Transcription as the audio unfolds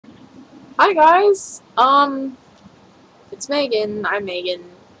Hi guys. It's Megan. I'm Megan.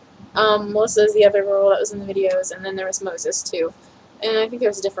 Melissa is the other girl that was in the videos, and then there was Moses too. And I think there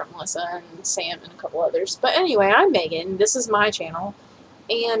was a different Melissa and Sam and a couple others. But anyway, I'm Megan. This is my channel,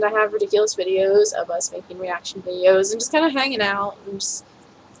 and I have ridiculous videos of us making reaction videos and just kind of hanging out and just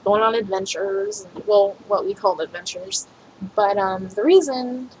going on adventures. And, well, what we call adventures. But the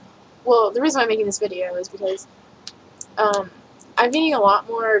reason I'm making this video is because I'm getting a lot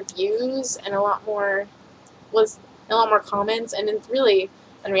more views and a lot more comments, and it's really,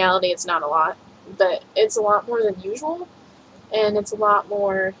 in reality, it's not a lot, but it's a lot more than usual, and it's a lot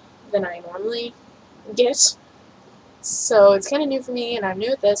more than I normally get. So it's kind of new for me, and I'm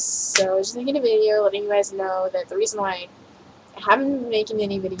new at this. So I was just making a video letting you guys know that the reason why I haven't been making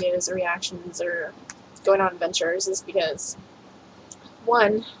any videos or reactions or going on adventures is because,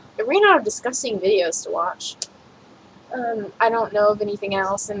 one, I ran out of disgusting videos to watch. I don't know of anything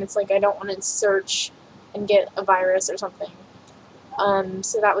else, and it's like I don't want to search and get a virus or something.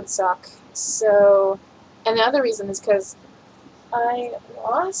 So that would suck. So, and the other reason is because I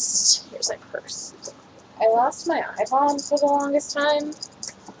lost, here's my purse. I lost my iPod for the longest time,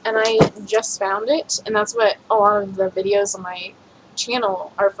 and I just found it, and that's what a lot of the videos on my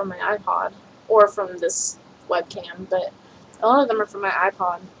channel are from my iPod, or from this webcam, but a lot of them are from my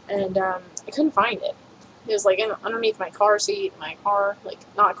iPod, and I couldn't find it. It was like underneath my car seat, like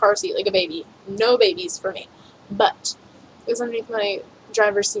not a car seat, like a baby. No babies for me. But it was underneath my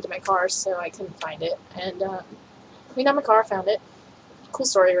driver's seat of my car, so I couldn't find it. And cleaned out my car, found it. Cool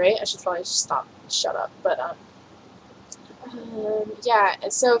story, right? I should probably shut up. But yeah,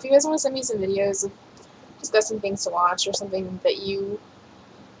 so if you guys want to send me some videos of discussing things to watch or something that you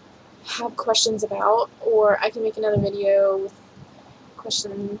have questions about, or I can make another video with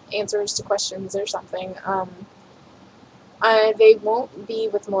answers to questions or something. They won't be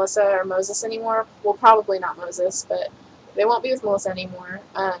with Melissa or Moses anymore. Well, probably not Moses, but they won't be with Melissa anymore.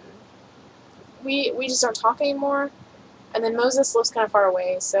 We just don't talk anymore. And then Moses lives kind of far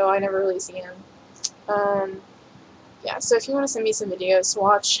away, so I never really see him. Yeah, so if you want to send me some videos to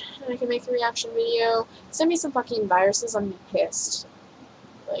watch, and I can make a reaction video, send me some fucking viruses, I'm pissed.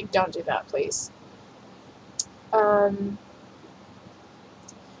 Like, don't do that, please.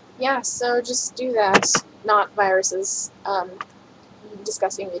 Yeah, so just do that, not viruses,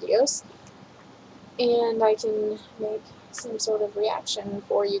 discussing videos, and I can make some sort of reaction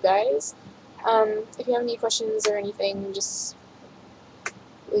for you guys. If you have any questions or anything, just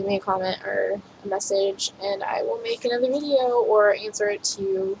leave me a comment or a message, and I will make another video or answer it to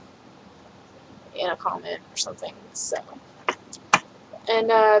you in a comment or something. So, and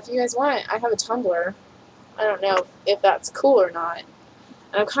if you guys want it, I have a Tumblr. I don't know if that's cool or not.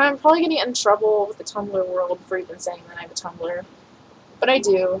 And I'm probably going to get in trouble with the Tumblr world for even saying that I have a Tumblr. But I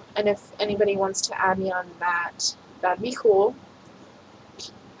do, and if anybody wants to add me on that, that'd be cool.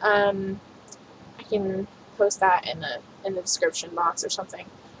 I can post that in the description box or something.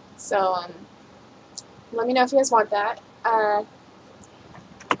 So, let me know if you guys want that. I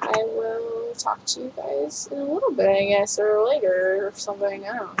will talk to you guys in a little bit, I guess, or later or something.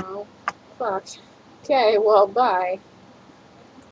 I don't know. Fuck. Okay, well, bye.